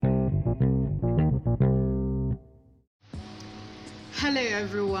Hello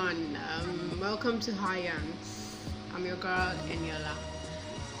everyone, welcome to Hyans. I'm your girl Eniola,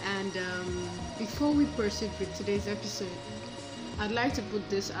 and before we proceed with today's episode, I'd like to put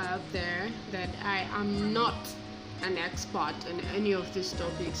this out there that I am not an expert on any of these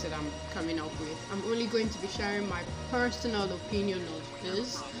topics that I'm coming up with. I'm only going to be sharing my personal opinion of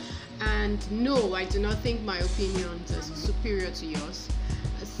this, and no, I do not think my opinions are superior to yours.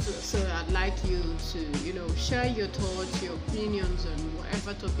 So I'd like you to, share your thoughts, your opinions on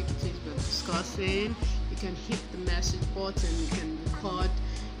whatever topic it is we're discussing. You can hit the message button, you can record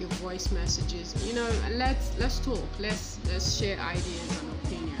your voice messages. And let's talk. Let's share ideas and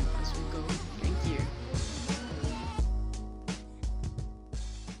opinions as we go. Thank you.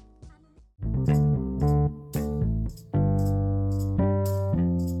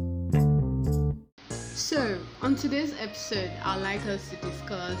 So, on today's episode, I'd like us to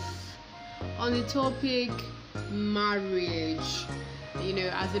discuss on the topic marriage,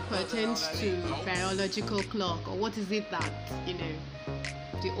 as it pertains to biological clock, or what is it that,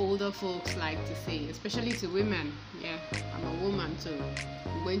 the older folks like to say, especially to women. Yeah, I'm a woman, so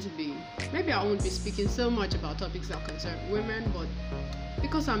I'm going to be, maybe I won't be speaking so much about topics that concern women, but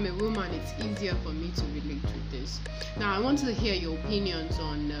because I'm a woman, it's easier for me to relate with this. Now, I want to hear your opinions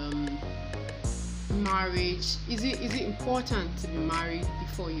on marriage. Is it important to be married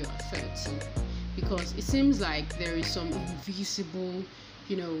before you are 30? Because it seems like there is some invisible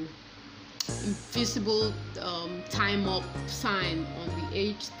time up sign on the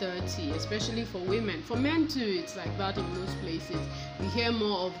age 30, especially for women. For men too, it's like that in most places. We hear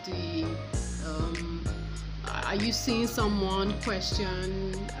more of the are you seeing someone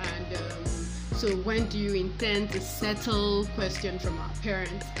question, and so when do you intend to settle question from our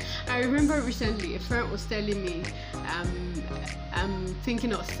parents. I remember recently a friend was telling me, I'm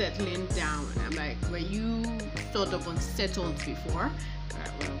thinking of settling down. I'm like, were you sort of unsettled before?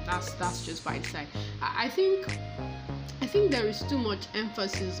 Well, that's just by the side. I think there is too much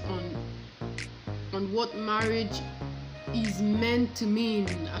emphasis on what marriage is meant to mean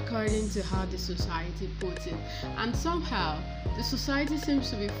according to how the society puts it, and somehow the society seems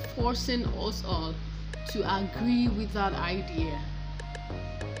to be forcing us all to agree with that idea.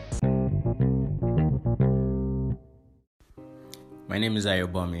 My name is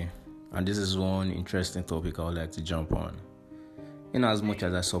Ayobami, and this is one interesting topic I would like to jump on. In as much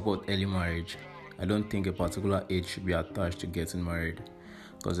as I support early marriage, I don't think a particular age should be attached to getting married,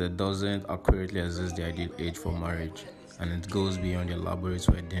 because it doesn't accurately exist the ideal age for marriage, and it goes beyond the elaborate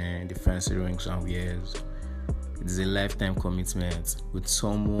wedding, the fancy rings and wears. It is a lifetime commitment with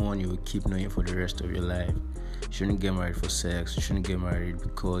someone you will keep knowing for the rest of your life. You shouldn't get married for sex. You shouldn't get married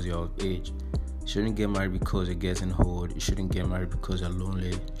because you're of age. You shouldn't get married because you're getting old. You shouldn't get married because you're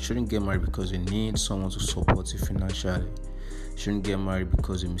lonely. You shouldn't get married because you need someone to support you financially. You shouldn't get married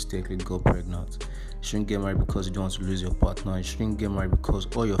because you mistakenly got pregnant. You shouldn't get married because you don't want to lose your partner. You shouldn't get married because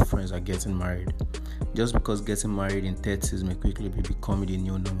all your friends are getting married. Just because getting married in 30s may quickly be becoming the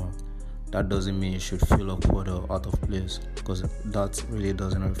new normal, that doesn't mean you should feel awkward or out of place, because that really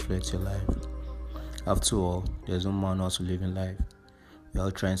doesn't reflect your life. After all, there's no manual to living life. We're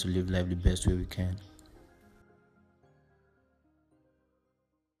all trying to live life the best way we can.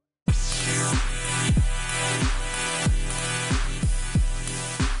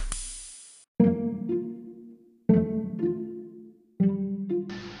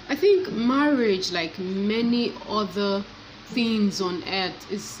 I think marriage, like many other things on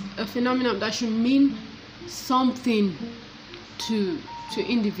earth, is a phenomenon that should mean something to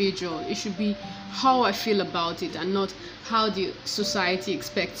individual. It should be how I feel about it, and not how the society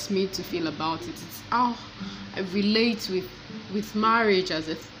expects me to feel about it. It's how I relate with marriage as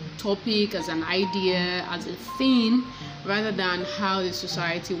a topic, as an idea, as a thing, rather than how the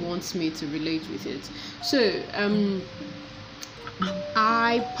society wants me to relate with it. So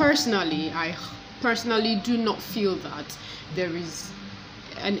I personally do not feel that there is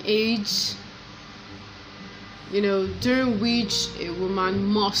an age during which a woman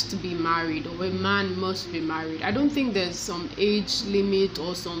must be married or a man must be married. I don't think there's some age limit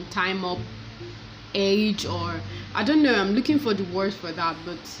or some time up age, or I don't know, I'm looking for the word for that,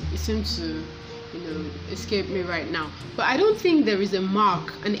 but it seems to escape me right now. But I don't think there is an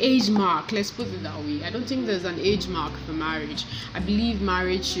age mark, let's put it that way. I don't think there's an age mark for marriage. I believe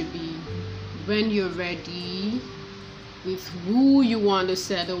marriage should be when you're ready, with who you want to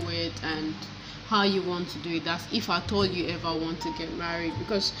settle with, and how you want to do it. That's if at all you ever want to get married,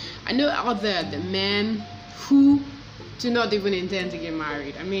 because I know out there the men who do not even intend to get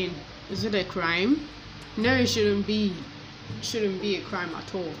married. I mean, is it a crime? No, it shouldn't be. It shouldn't be a crime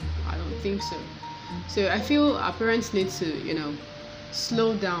at all. I don't think so. So I feel our parents need to,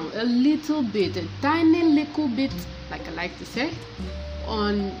 slow down a little bit, a tiny little bit, like I like to say,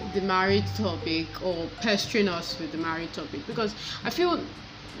 on the marriage topic, or pestering us with the marriage topic, because I feel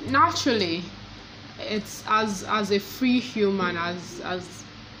naturally it's as a free human, as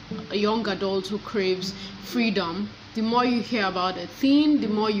a young adult who craves freedom, the more you hear about a thing, the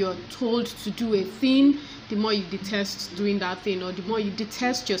more you're told to do a thing, the more you detest doing that thing, or the more you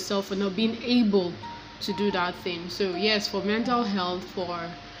detest yourself for not being able to do that thing. So yes, for mental health,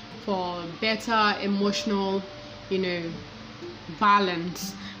 for better emotional,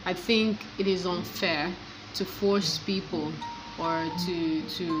 balance, I think it is unfair to force people, or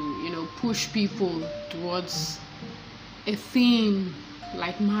to push people towards a theme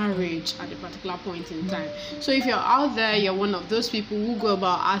like marriage at a particular point in time. So if you're out there, you're one of those people who go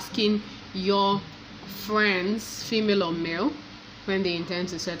about asking your friends, female or male, when they intend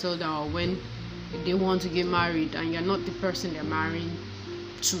to settle down, or when they want to get married, and you're not the person they're marrying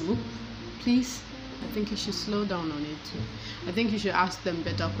to, please, I think you should slow down on it too. I think you should ask them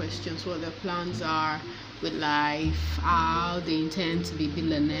better questions, what their plans are with life, how they intend to be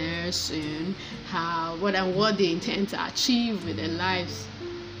billionaires soon, what they intend to achieve with their lives.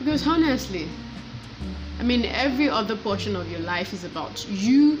 Because honestly, every other portion of your life is about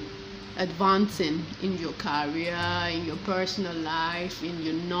you advancing in your career, in your personal life, in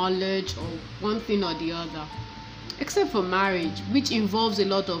your knowledge, or one thing or the other, except for marriage, which involves a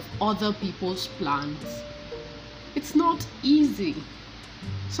lot of other people's plans. It's not easy.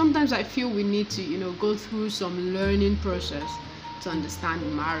 Sometimes I feel we need to go through some learning process to understand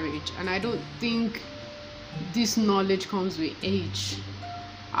marriage, and I don't think this knowledge comes with age.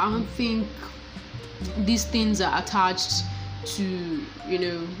 I don't think these things are attached to,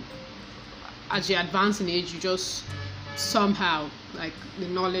 as you advance in age, you just somehow, like, the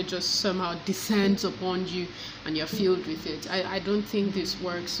knowledge just somehow descends upon you and you're filled with it. I don't think this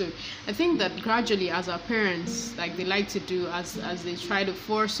works. So I think that gradually, as our parents, like they like to do, as they try to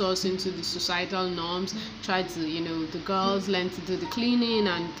force us into the societal norms, try to, the girls learn to do the cleaning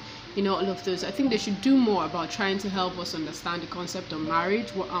and all of those, I think they should do more about trying to help us understand the concept of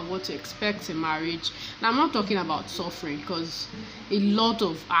marriage and what to expect in marriage. And I'm not talking about suffering, because a lot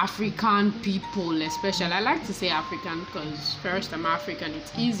of African people, especially, I like to say African because first, I'm African,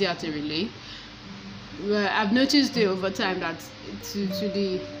 it's easier to relate. I've noticed over time that to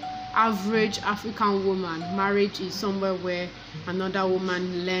the average African woman, marriage is somewhere where another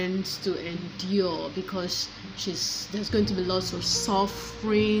woman learns to endure, because there's going to be lots of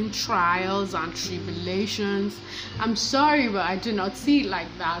suffering, trials and tribulations. I'm sorry, but I do not see it like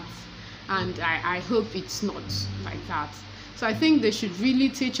that, and I hope it's not like that. So I think they should really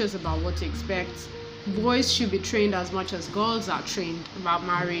teach us about what to expect. Boys should be trained as much as girls are trained about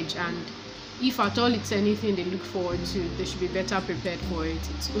marriage, and if at all it's anything they look forward to, they should be better prepared for it.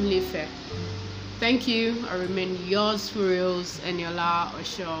 It's only fair. Thank you. I remain yours for reals, Eniola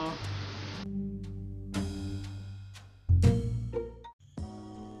Osho.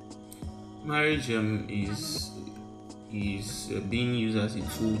 Marriage is being used as a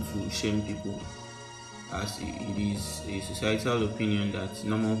tool to shame people, as it is a societal opinion that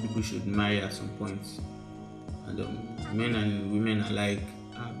normal people should marry at some point, and men and women alike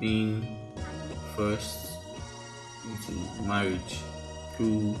are being forced into marriage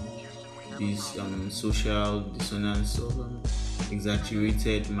through this social dissonance of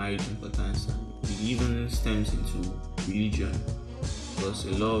exaggerated marriage importance, and it even stems into religion, because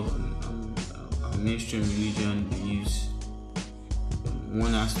a lot of our mainstream religion believes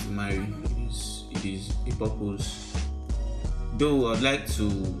one has to marry. It is a purpose. Though I'd like to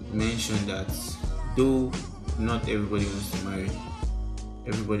mention that though not everybody wants to marry,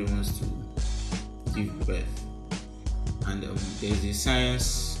 everybody wants to give birth, and there's a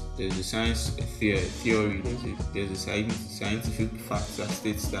science theory, there's a scientific fact that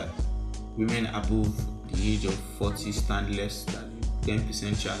states that women above the age of 40 stand less than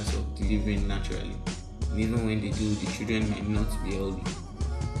 10% chance of delivering naturally, and even when they do, the children might not be healthy.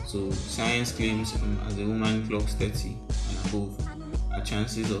 So science claims as a woman clocks 30 and above, her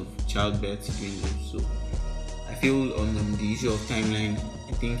chances of childbirth dwindle. So I feel on the issue of timeline,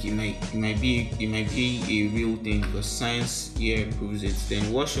 I think it might be a real thing, because science here proves it.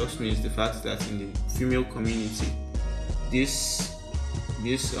 Then what shocks me is the fact that in the female community, this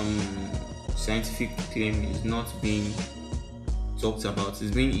scientific claim is not being talked about,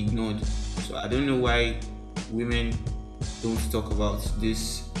 it's being ignored. So I don't know why women don't talk about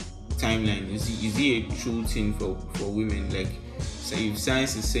this timeline. Is it a true thing for women? Like, say if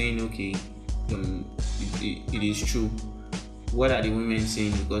science is saying okay, it is true, what are the women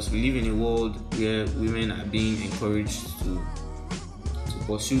saying? Because we live in a world where women are being encouraged to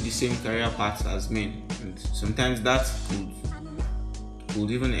pursue the same career path as men, and sometimes that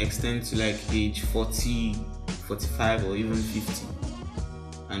could even extend to like age 40, 45, or even 50.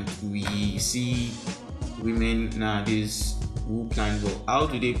 And we see women nowadays who plan, well, how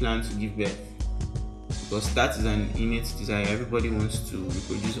do they plan to give birth? Because that is an innate desire. Everybody wants to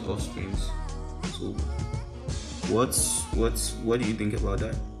reproduce offspring. So what do you think about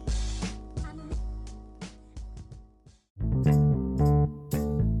that?